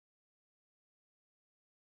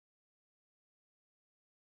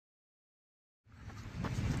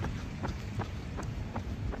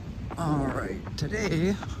Alright,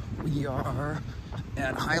 today we are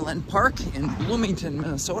at Hyland Park in Bloomington,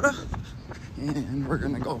 Minnesota, and we're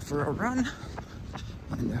gonna go for a run,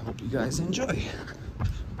 and I hope you guys enjoy.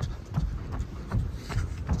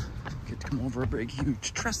 Get to come over a big,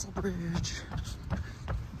 huge trestle bridge.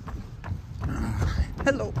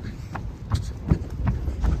 Hello.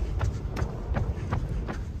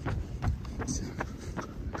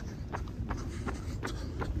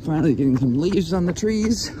 Finally getting some leaves on the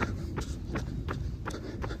trees.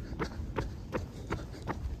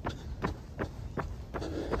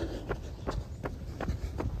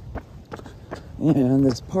 And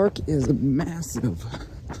this park is massive.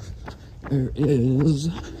 There is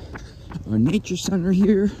a nature center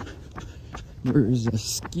here. There's a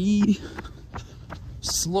ski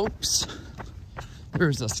slopes.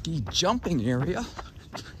 There's a ski jumping area.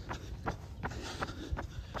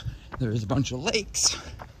 There's a bunch of lakes,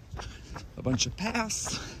 a bunch of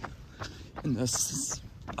paths. In this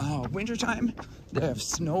wintertime, they have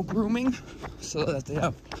snow grooming so that they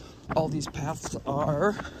have all these paths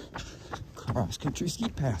are cross-country ski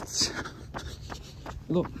paths.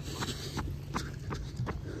 Look,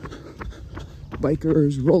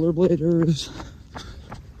 bikers, rollerbladers,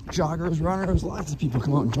 joggers, runners, lots of people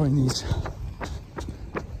come out and join these.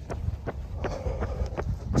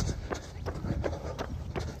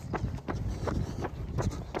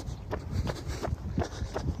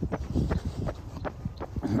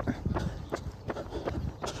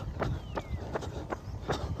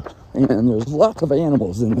 And there's lots of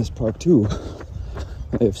animals in this park too.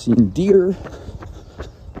 I have seen deer.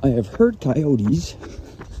 I have heard coyotes.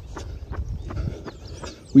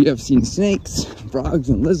 We have seen snakes, frogs,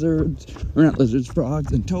 and lizards. Or not lizards,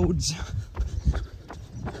 frogs and toads.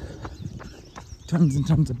 Tons and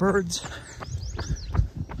tons of birds.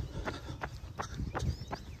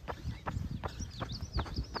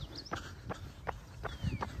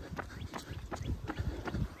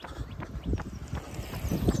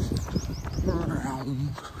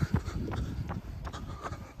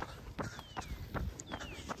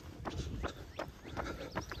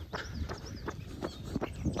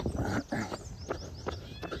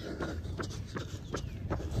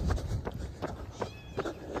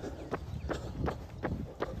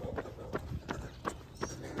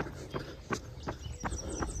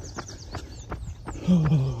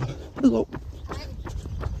 Oh, hello.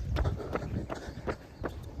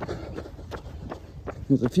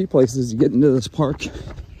 There's a few places you get into this park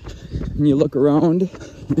and you look around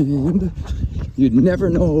and you'd never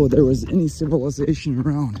know there was any civilization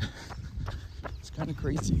around. It's kind of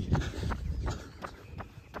crazy.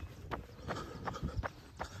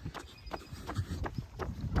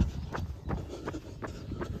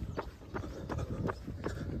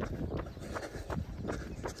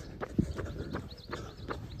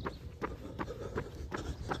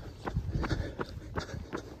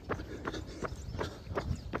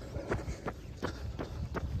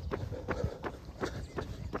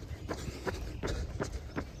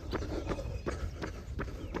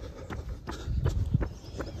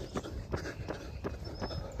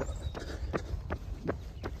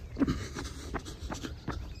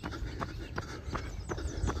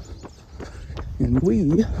 And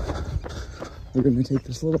we are going to take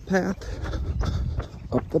this little path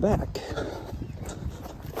up the back.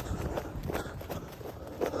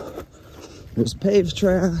 There's paved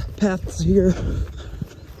paths here.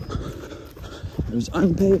 There's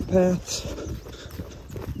unpaved paths.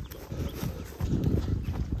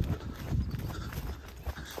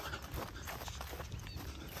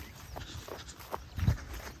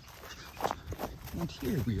 And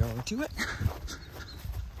here we are to it.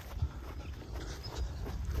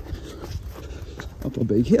 Up a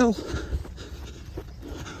big hill.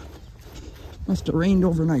 Must have rained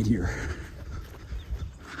overnight here.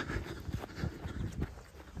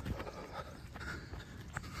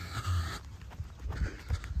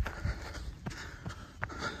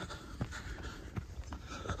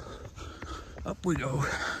 Up we go.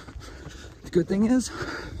 The good thing is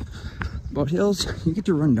about hills, you get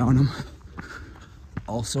to run down them.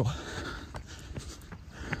 Also,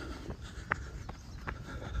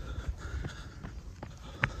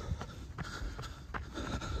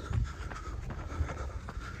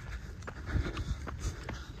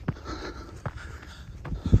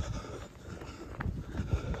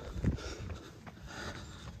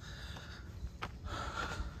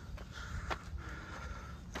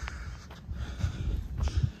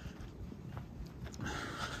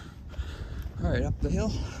 all right, up the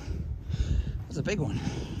hill. It's a big one.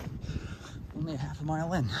 Only a half a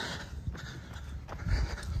mile in.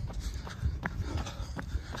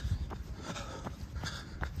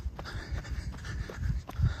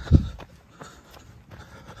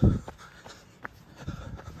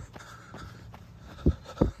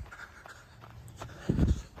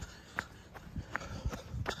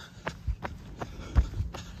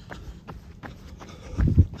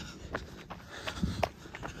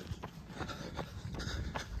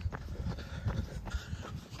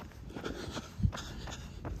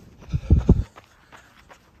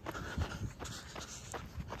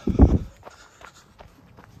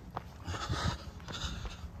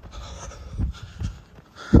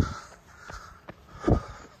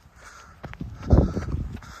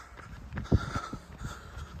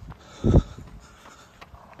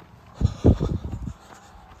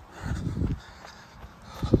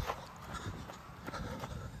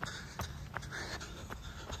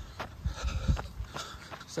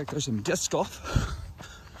 like there's some disc golf.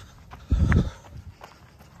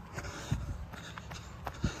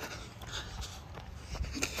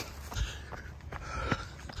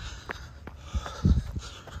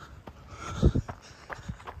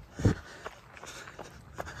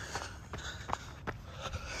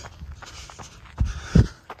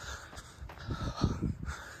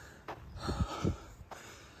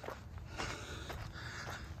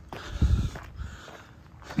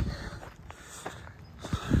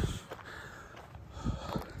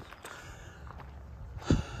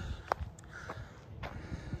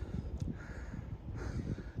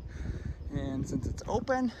 And since it's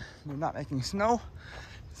open, they're not making snow,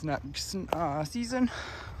 it's not season,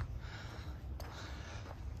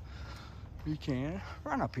 we can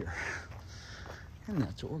run up here. And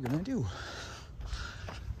that's what we're gonna do.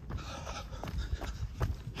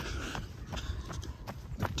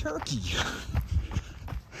 The turkey.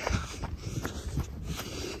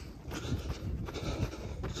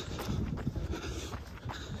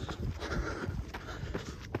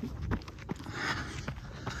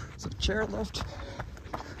 Chairlift.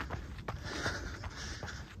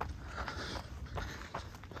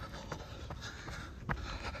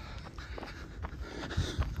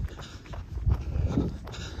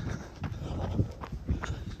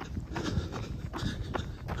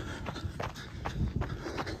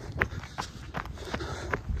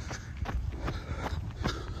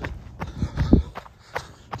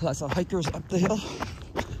 Lots of hikers up the hill.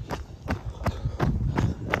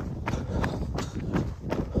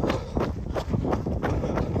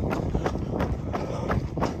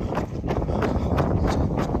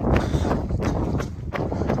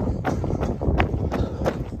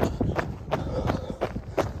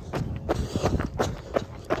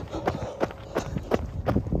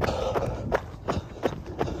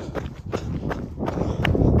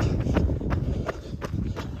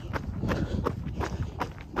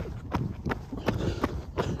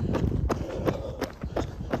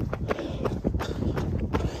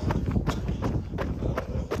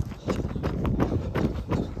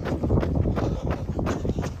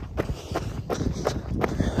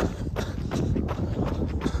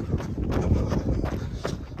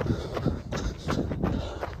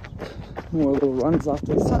 More little runs off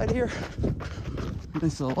to the side here.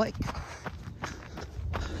 Nice little lake.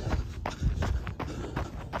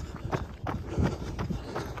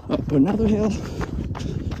 Up another hill.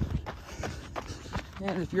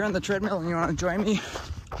 And if you're on the treadmill and you want to join me,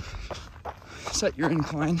 set your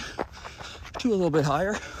incline to a little bit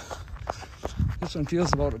higher. This one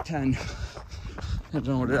feels about a 10. I don't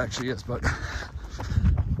know what it actually is, but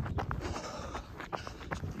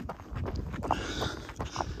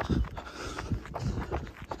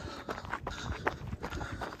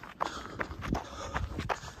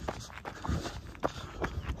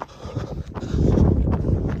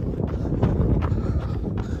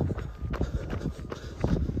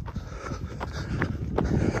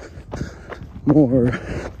more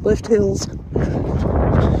lift hills,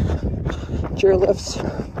 chair lifts.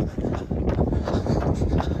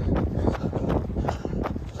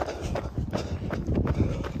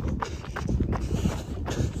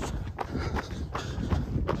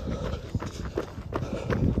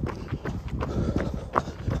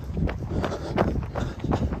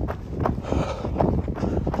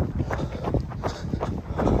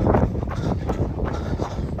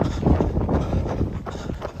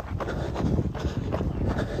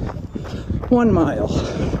 One mile.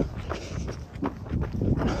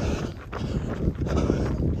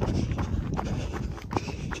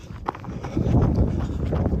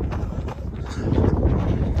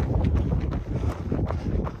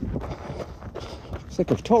 It's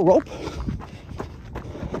like a tow rope.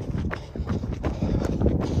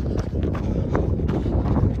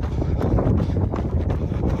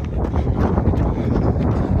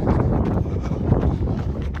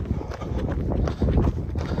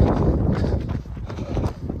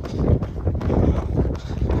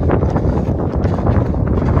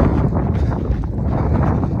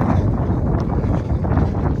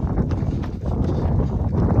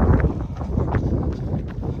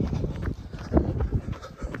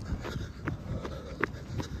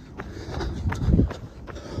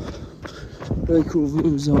 Really cool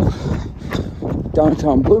views of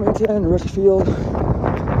downtown Bloomington, Richfield,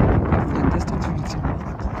 and distance we can see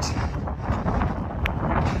another place.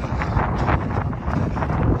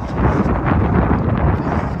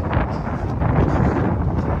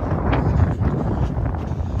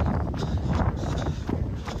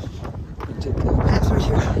 Take a little path right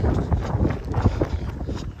here.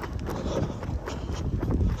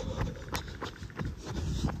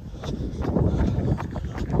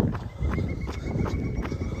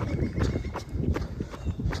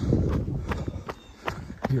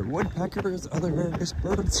 hear woodpeckers, other various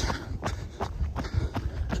birds.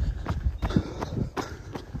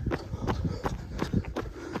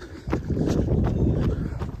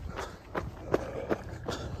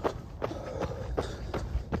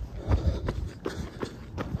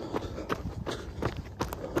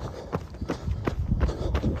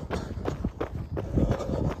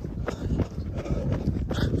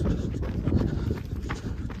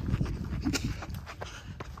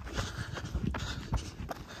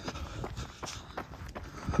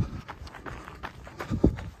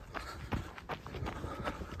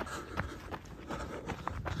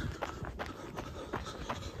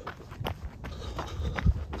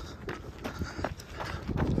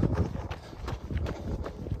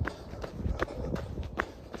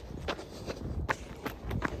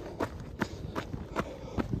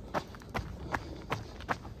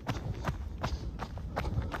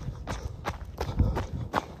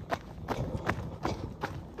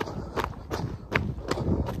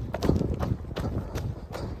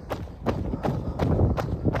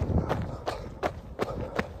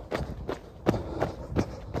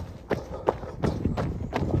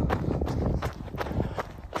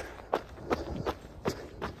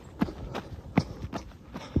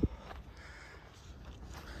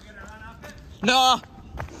 No,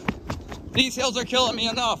 these hills are killing me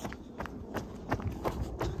enough.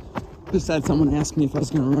 Just had someone ask me if I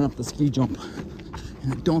was going to run up the ski jump,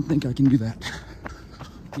 and I don't think I can do that.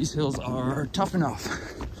 These hills are tough enough.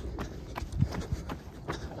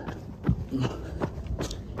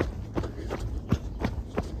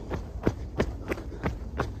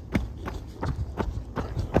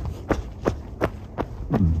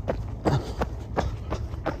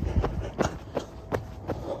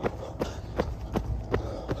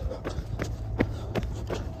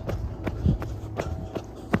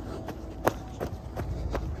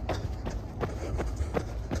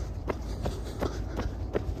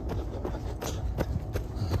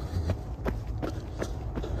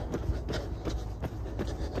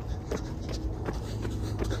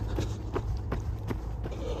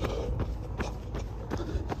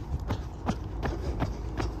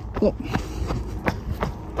 Oh.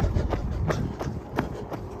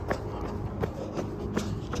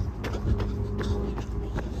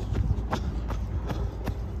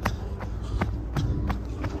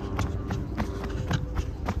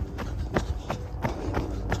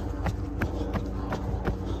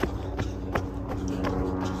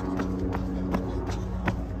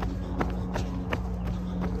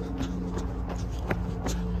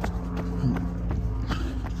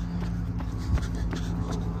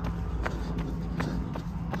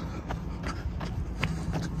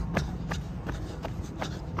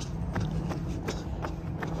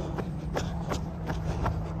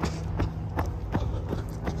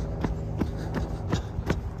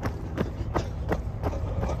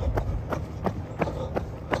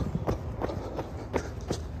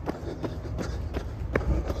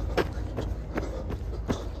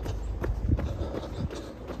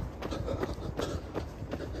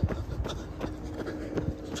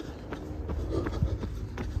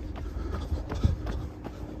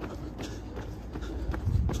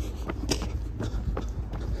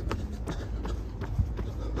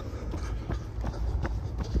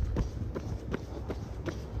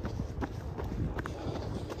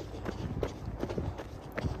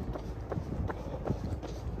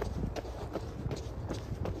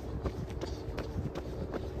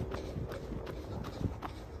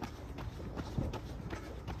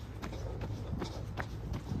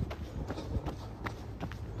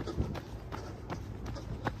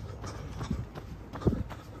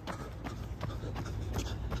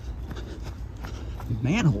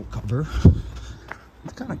 Manhole cover.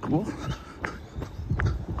 It's kind of cool.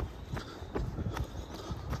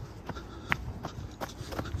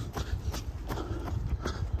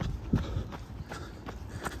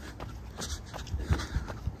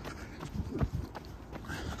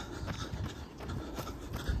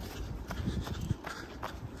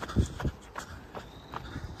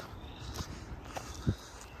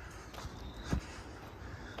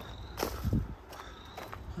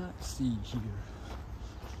 Let's see here.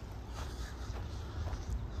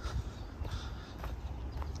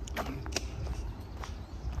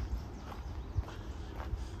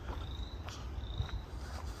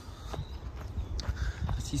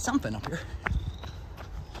 See something up here.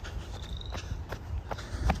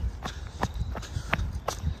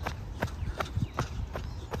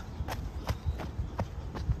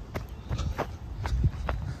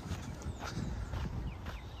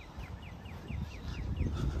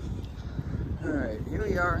 All right, here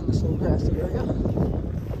we are in this little grassy area.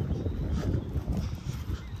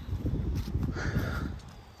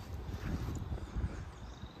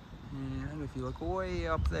 if you look way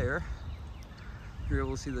up there, you're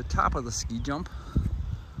able to see the top of the ski jump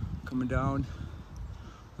coming down,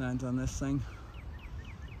 lands on this thing.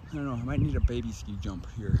 I don't know, I might need a baby ski jump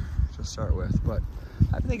here to start with, but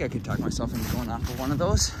I think I could talk myself into going off of one of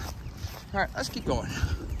those. All right, let's keep going.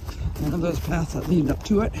 One of those paths that lead up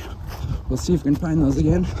to it. We'll see if we can find those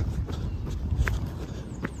again.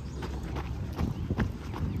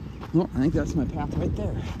 Oh, I think that's my path right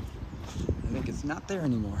there. I think it's not there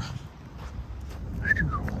anymore.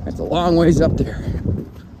 That's a long ways up there.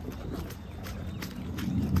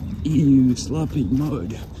 Ew, sloppy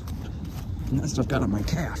mud. And that stuff got on my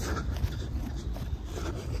calf.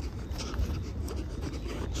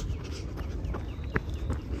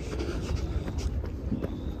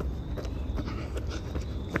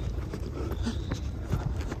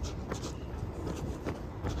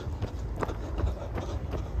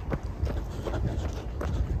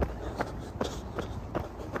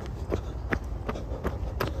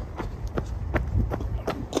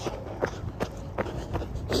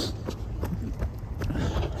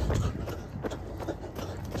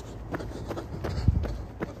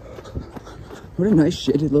 What a nice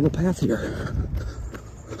shaded little path here.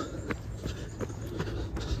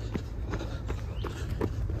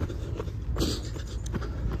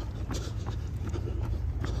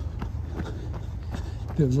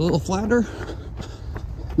 If it was a little flatter,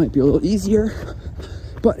 might be a little easier,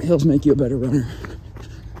 but hills make you a better runner.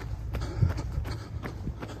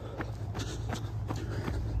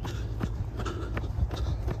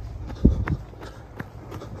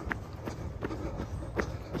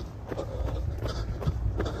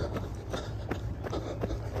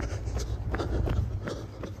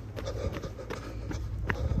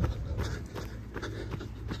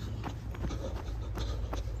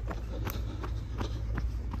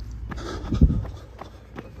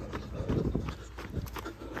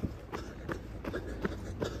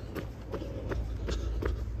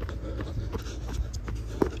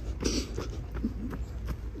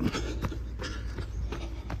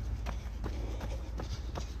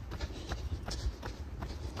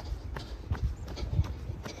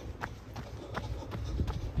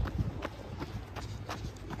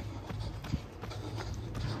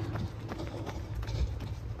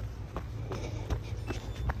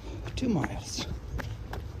 Two miles.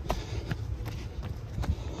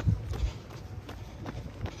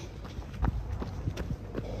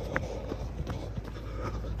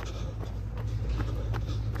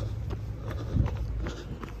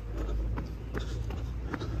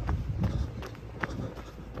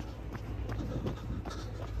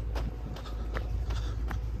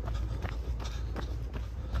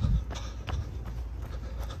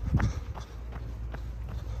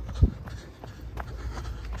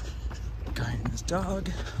 Dog.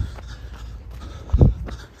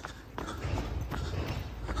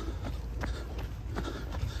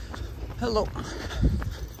 Hello.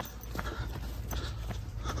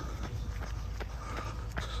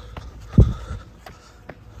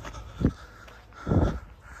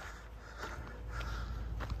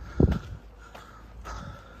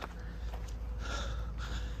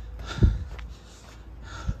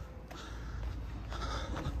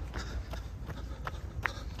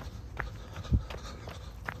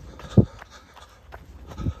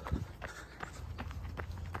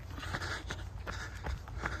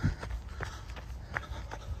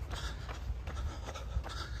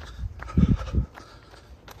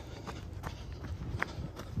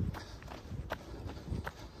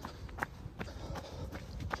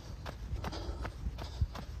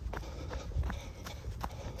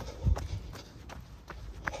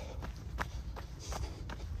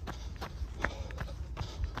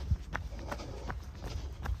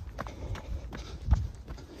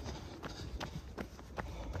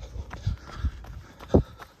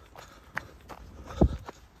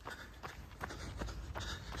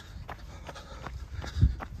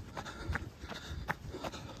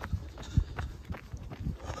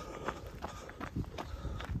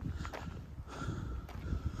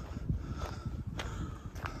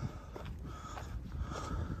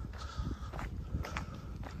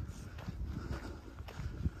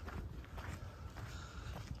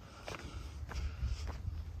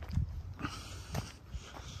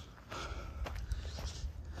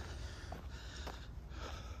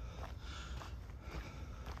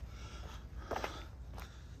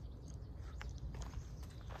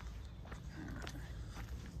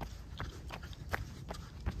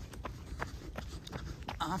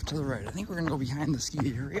 Off to the right. I think we're gonna go behind the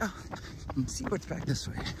ski area and see what's back this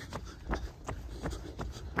way.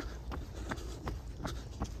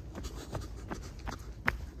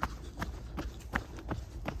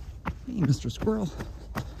 Hey, Mr. Squirrel.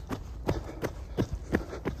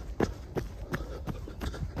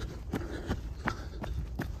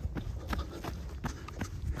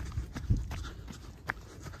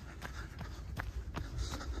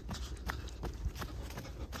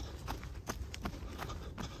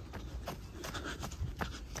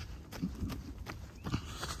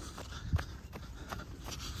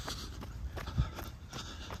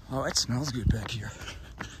 Oh, it smells good back here.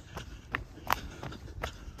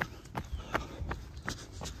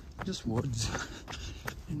 Just woods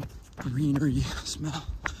and greenery smell.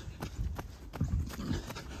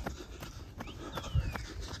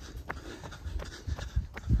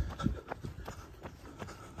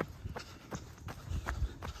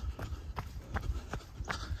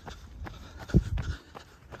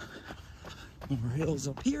 More hills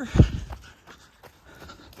up here.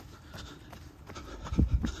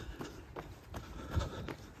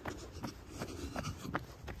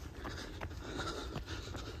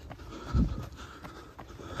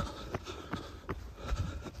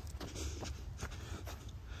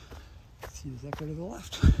 See, does that go to the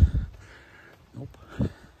left? Nope.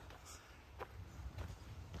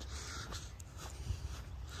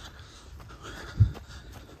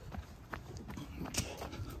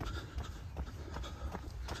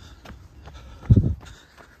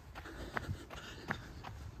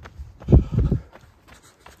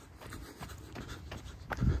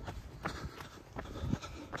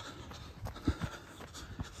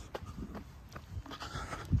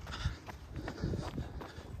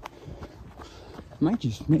 Might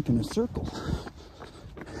just making a circle.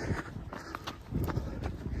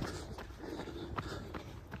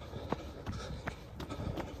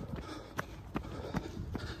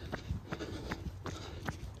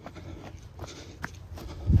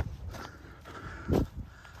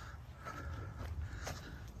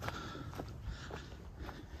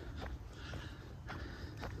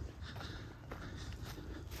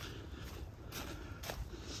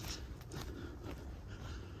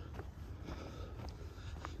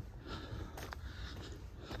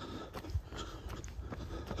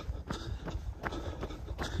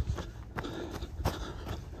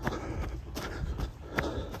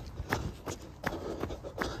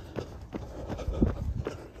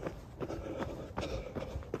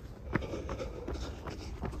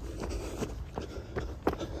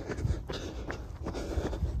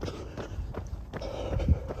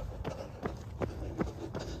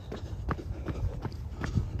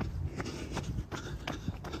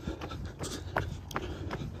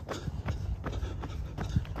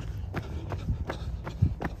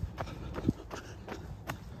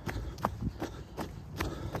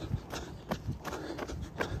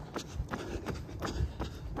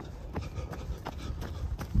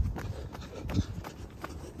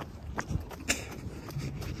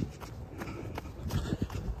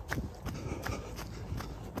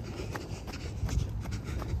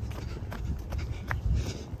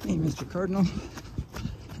 Hey, Mr. Cardinal.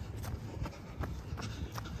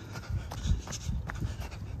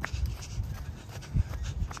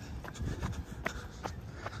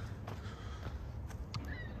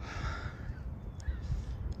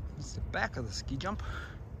 It's the back of the ski jump.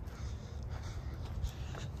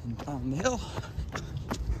 And down the hill.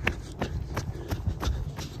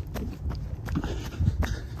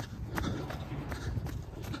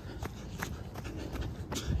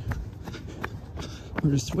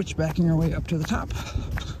 We're just switchbacking our way up to the top,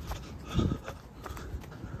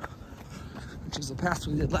 which is the path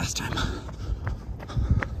we did last time.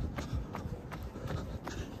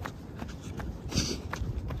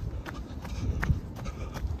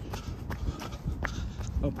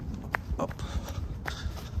 Up, up.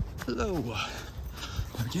 Hello.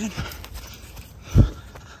 Again.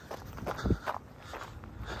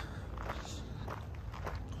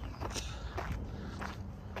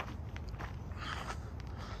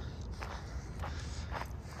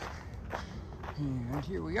 And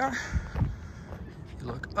here we are. If you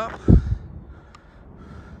look up,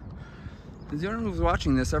 is anyone who's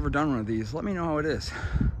watching this ever done one of these? Let me know how it is.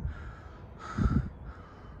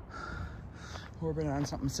 Or been on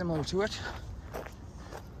something similar to it.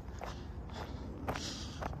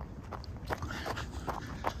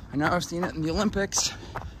 I know I've seen it in the Olympics,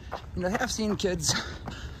 and I have seen kids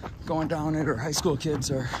going down it, or high school kids,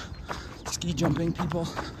 or ski jumping people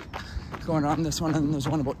going on this one, and there's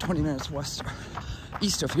one about 20 minutes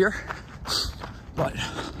east of here, but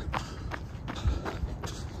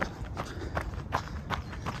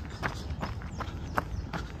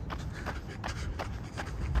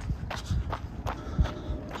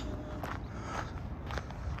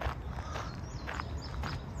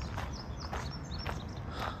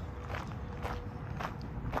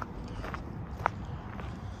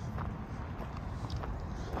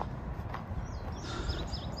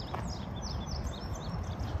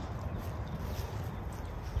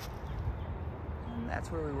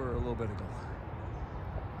That's where we were a little bit ago.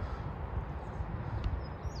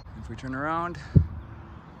 If we turn around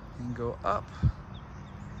and go up,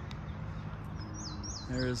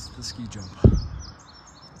 there's the ski jump.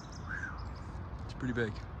 It's pretty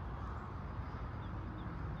big.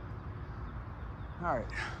 All right,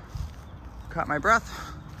 caught my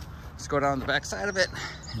breath. Let's go down the back side of it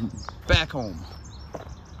and back home.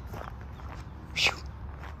 Whew.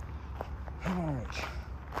 All right,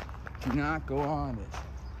 do not go on it.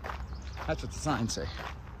 That's what the signs say.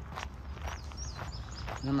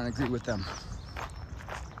 And I'm gonna agree with them.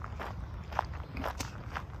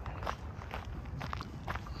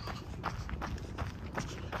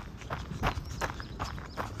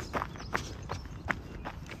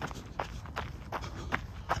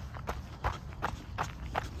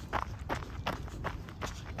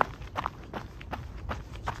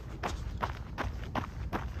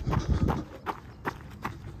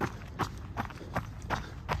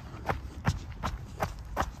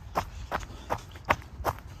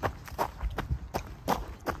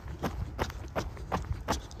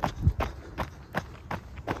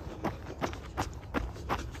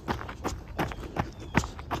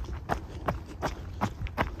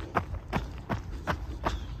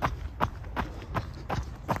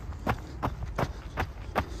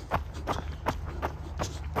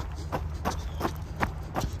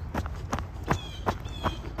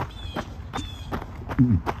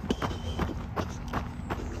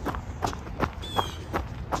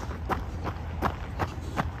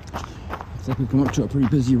 Looks like we come up to a pretty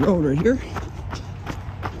busy road right here.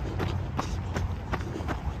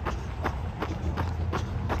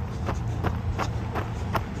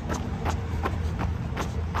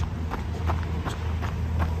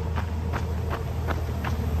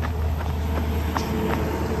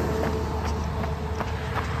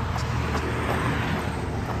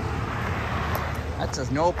 That says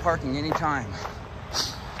no parking anytime.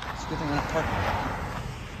 It's a good thing we're not parking.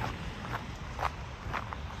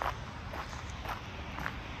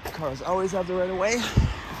 Cars always have the right of way.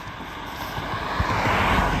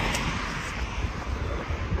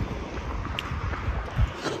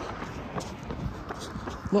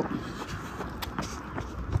 Look.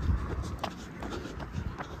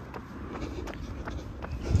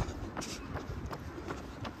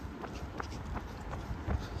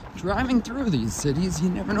 Driving through these cities, you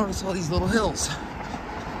never notice all these little hills. But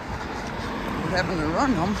having to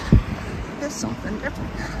run them is something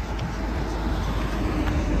different.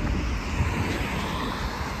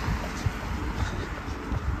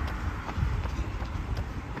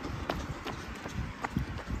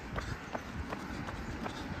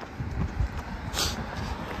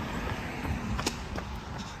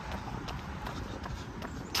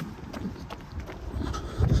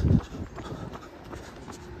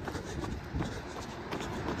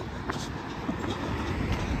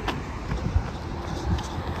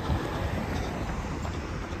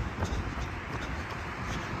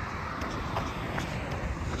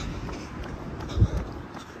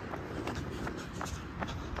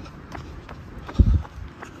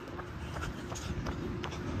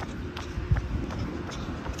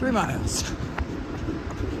 Three miles.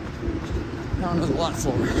 That one was a lot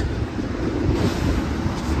slower.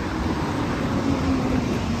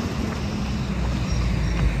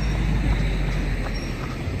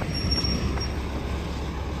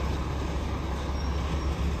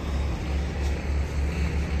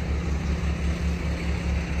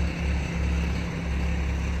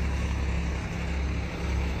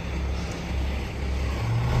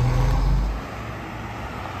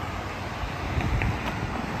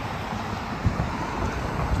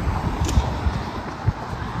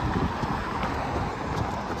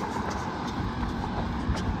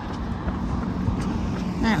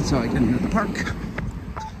 That's how I get into the park.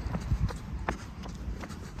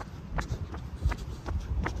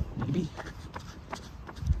 Maybe.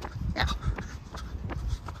 Yeah.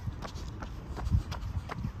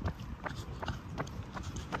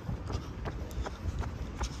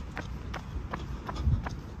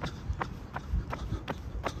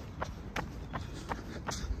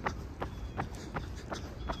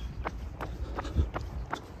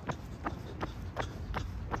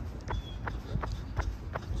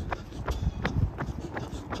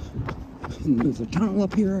 And there's a tunnel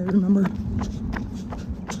up here, I remember.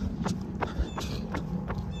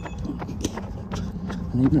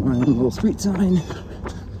 And even my own little street sign.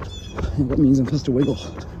 And that means I'm supposed to wiggle.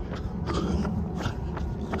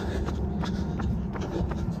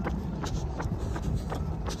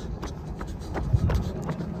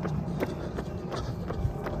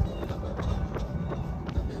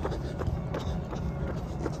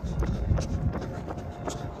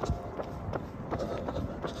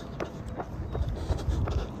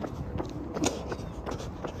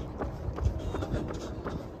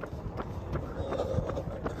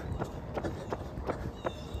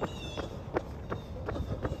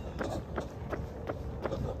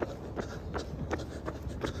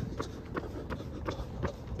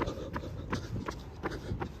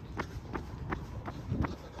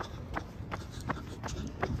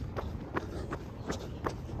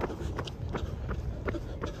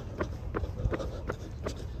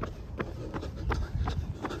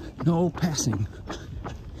 no passing.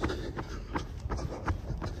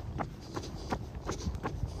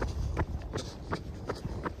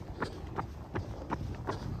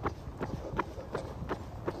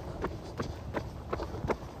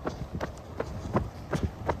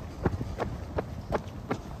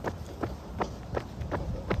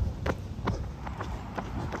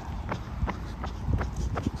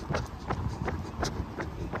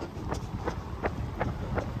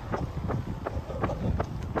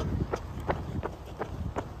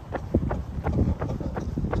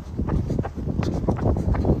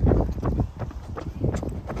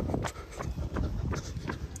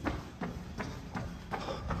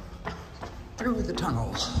 Through the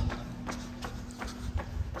tunnel.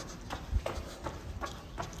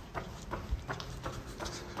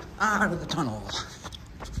 Out of the tunnel.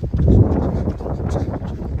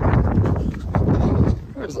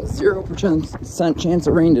 There's a 0% chance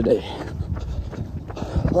of rain today.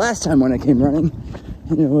 Last time when I came running,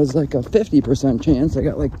 and it was like a 50% chance, I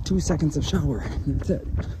got like 2 seconds of shower. That's it.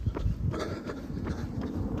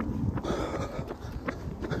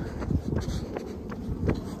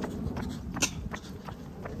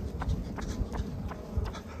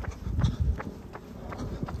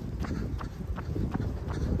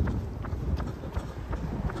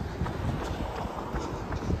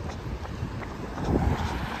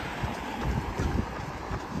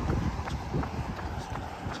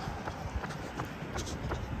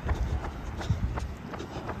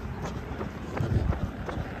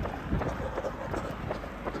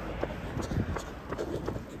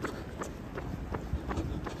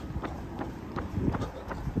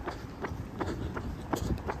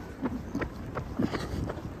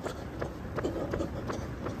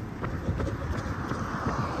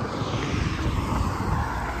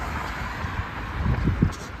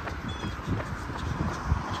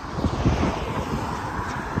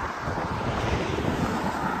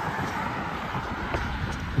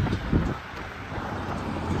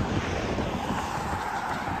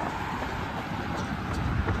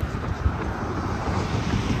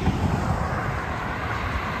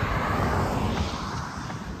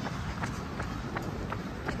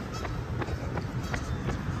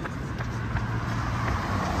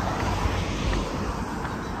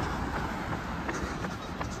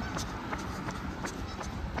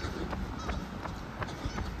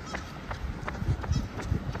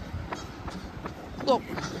 Look.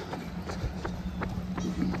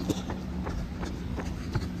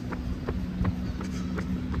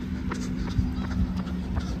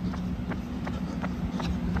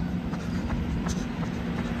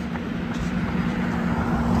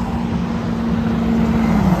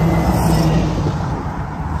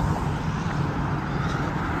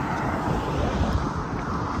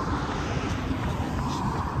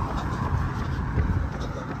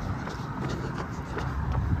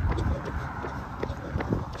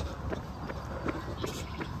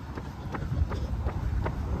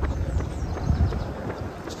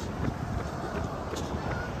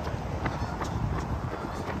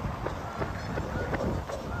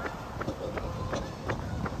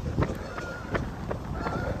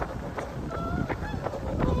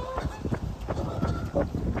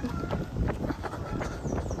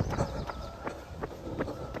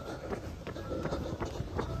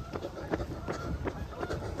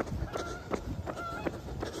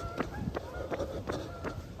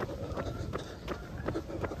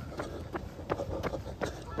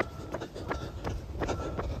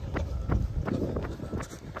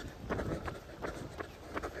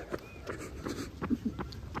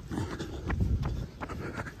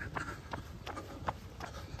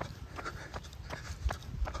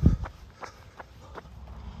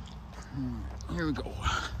 Here we go.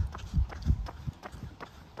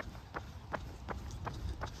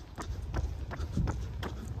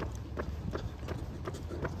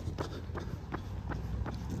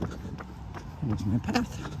 Here's my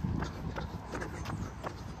path.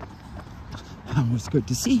 That was good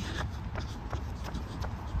to see.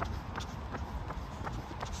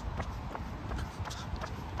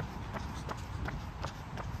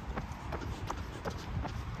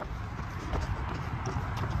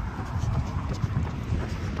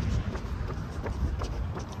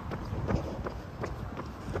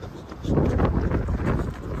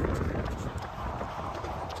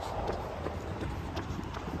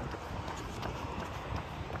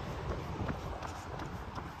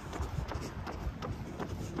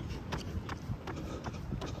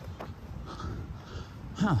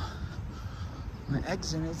 Huh. My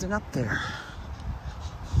exit isn't up there.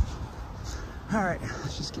 All right,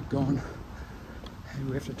 let's just keep going. Maybe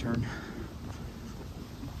we have to turn.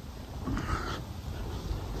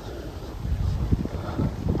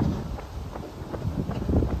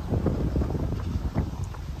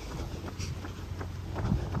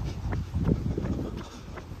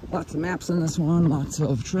 Lots of maps in this one, lots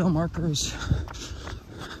of trail markers.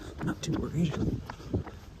 Not too worried.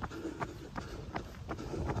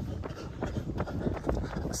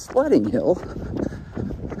 A sledding hill.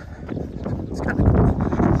 It's kind of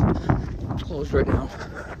cool. Closed right now.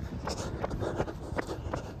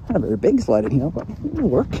 Not a very big sledding hill, but it'll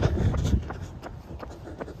work.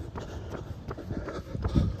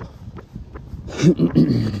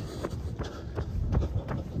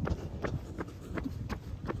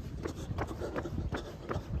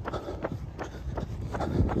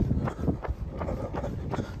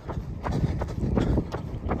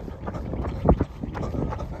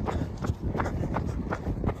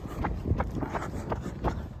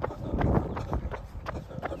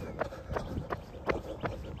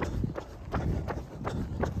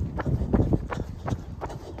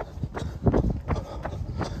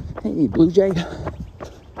 Hey, Blue Jay.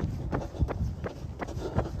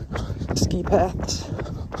 Ski paths.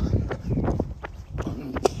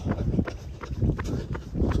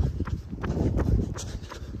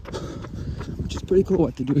 Which is pretty cool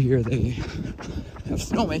what they do here. They have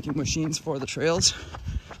snowmaking machines for the trails.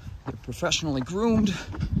 They're professionally groomed.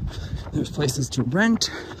 There's places to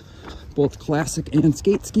rent, both classic and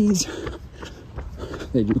skate skis.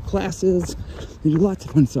 They do classes. They do lots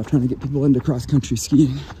of fun stuff trying to get people into cross-country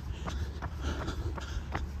skiing.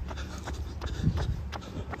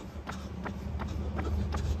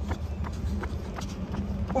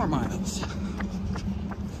 4 miles.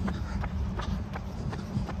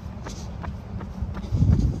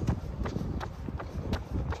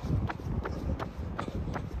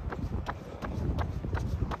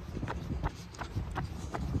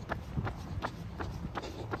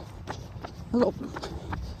 Hello.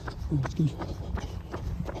 That's good.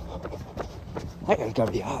 That guy's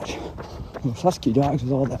gotta be hot. Those husky dogs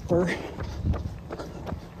with all that fur.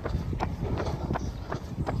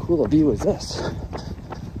 How cool a view is this?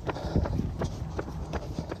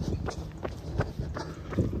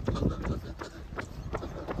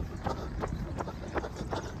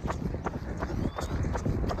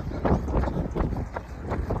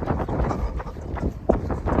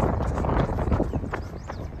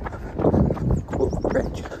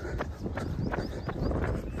 Bridge.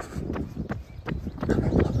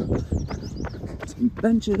 Some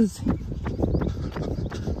benches.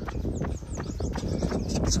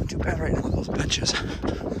 It's not too bad right now, those benches.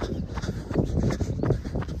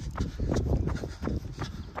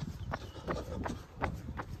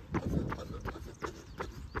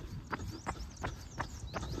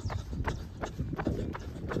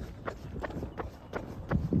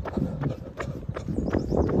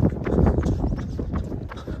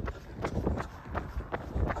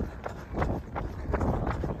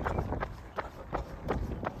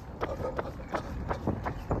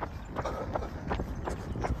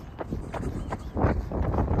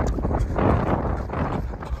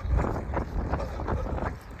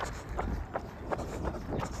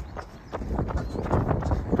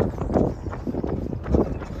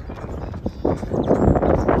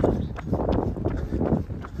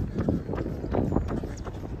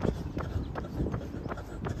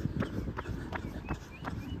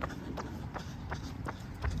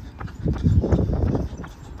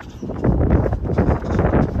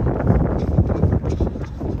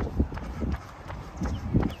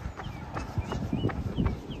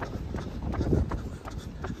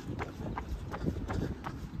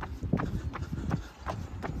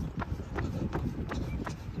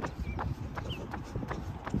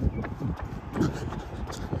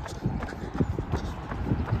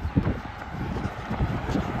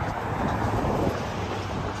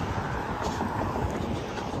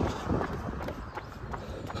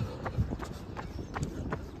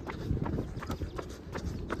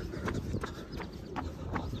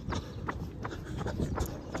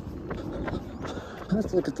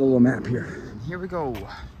 Let's look at the little map here. Here we go.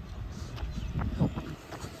 Oh.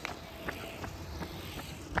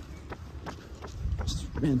 Just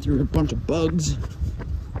ran through a bunch of bugs.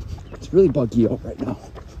 It's really buggy out right now.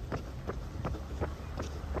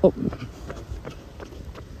 Oh.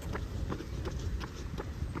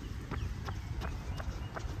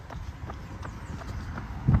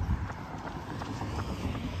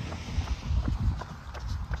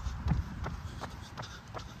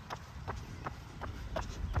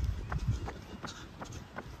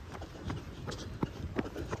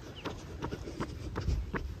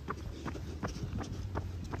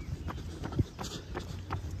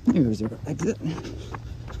 Here's our exit.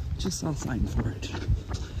 Just saw a sign for it.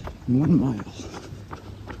 1 mile.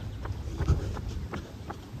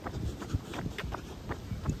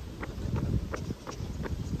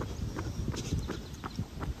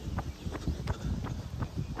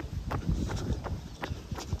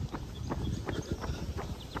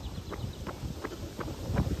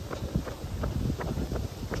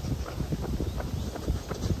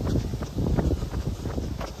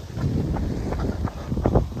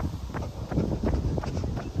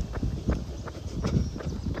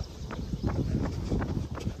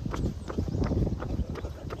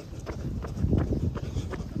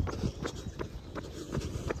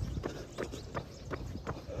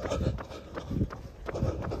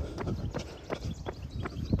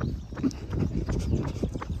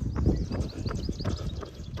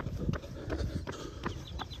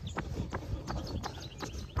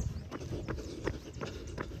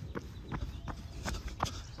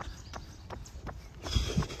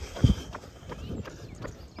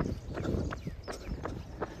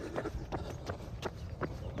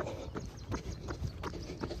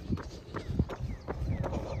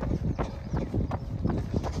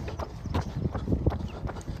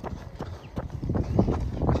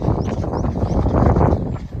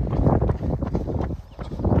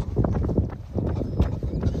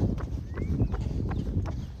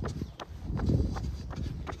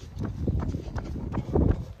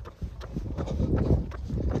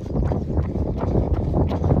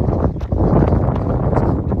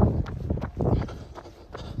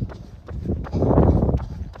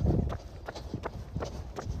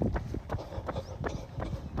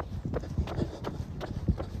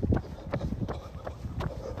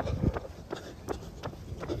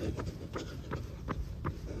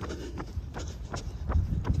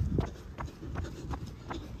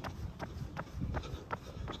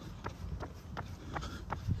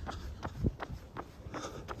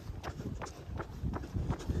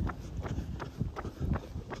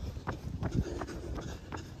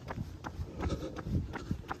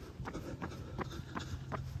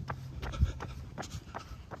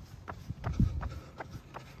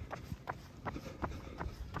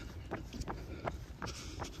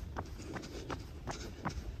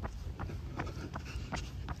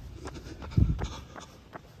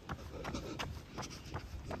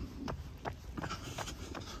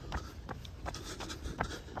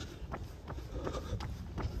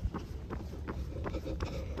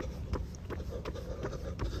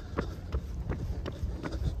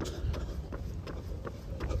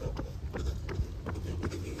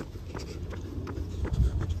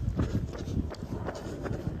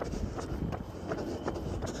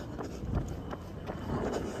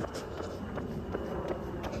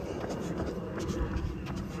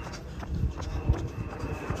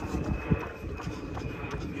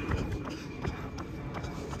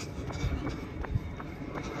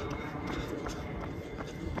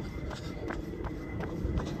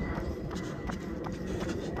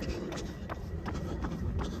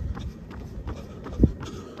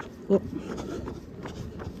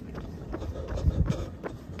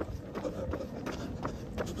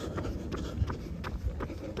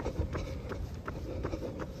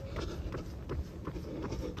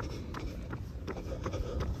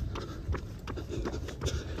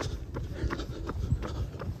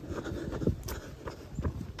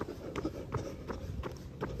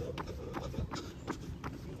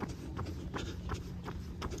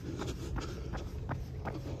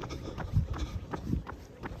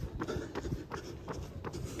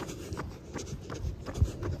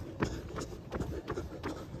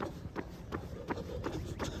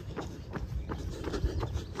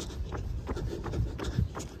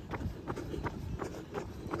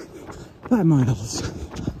 5 miles.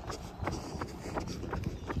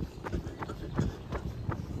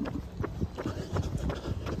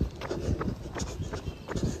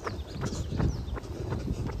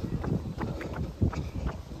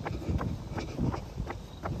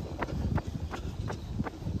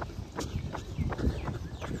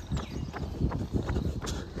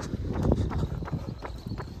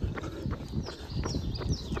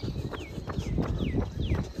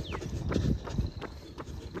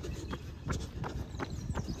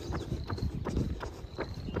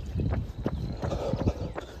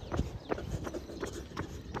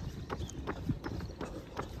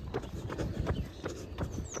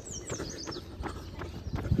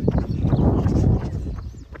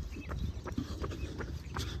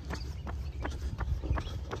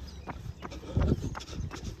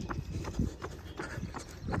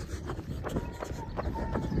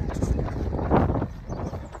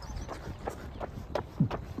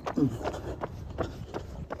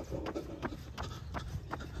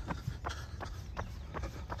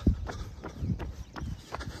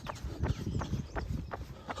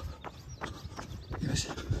 Yes.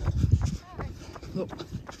 Look.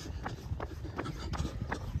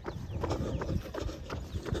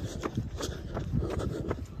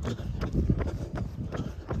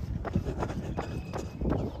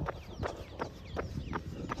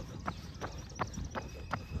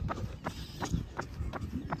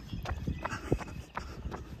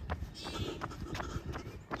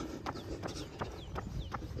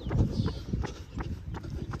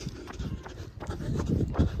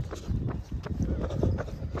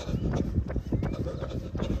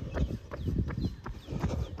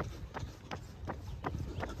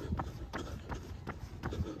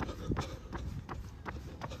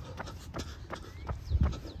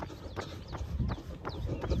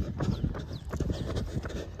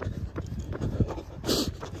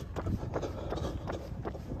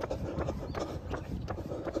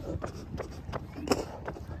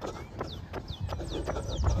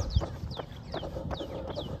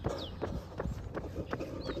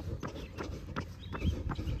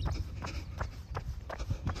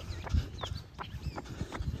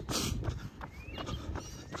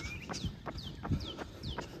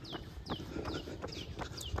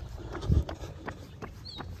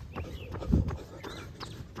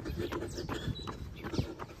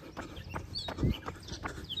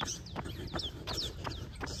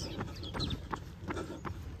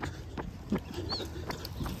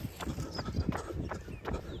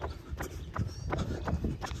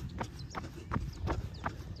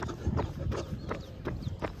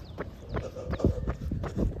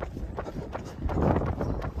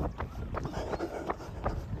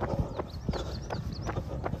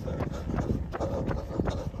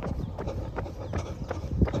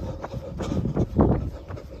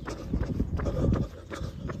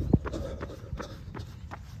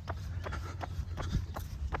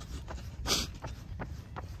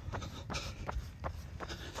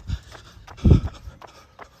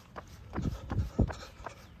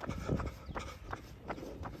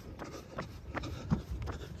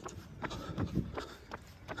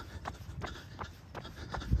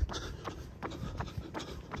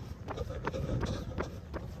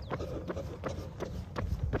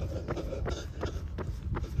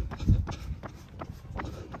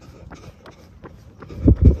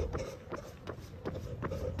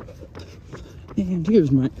 And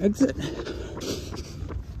here's my exit.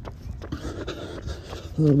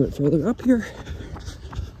 A little bit further up here.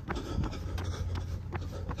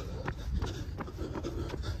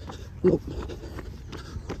 Look.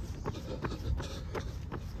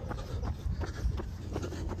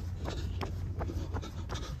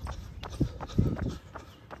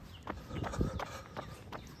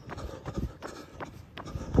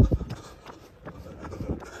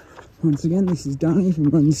 Once again, this is Donnie from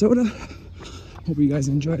Runsota. Hope you guys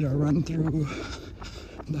enjoyed our run through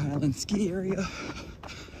the Hyland ski area,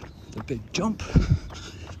 the big jump,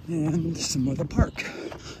 and some of the park.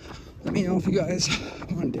 Let me know if you guys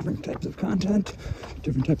want different types of content,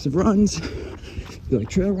 different types of runs. If you like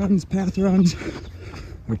trail runs, path runs,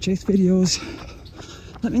 or chase videos,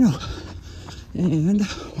 let me know. And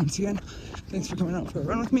once again, thanks for coming out for a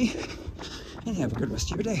run with me, and have a good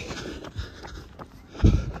rest of your day.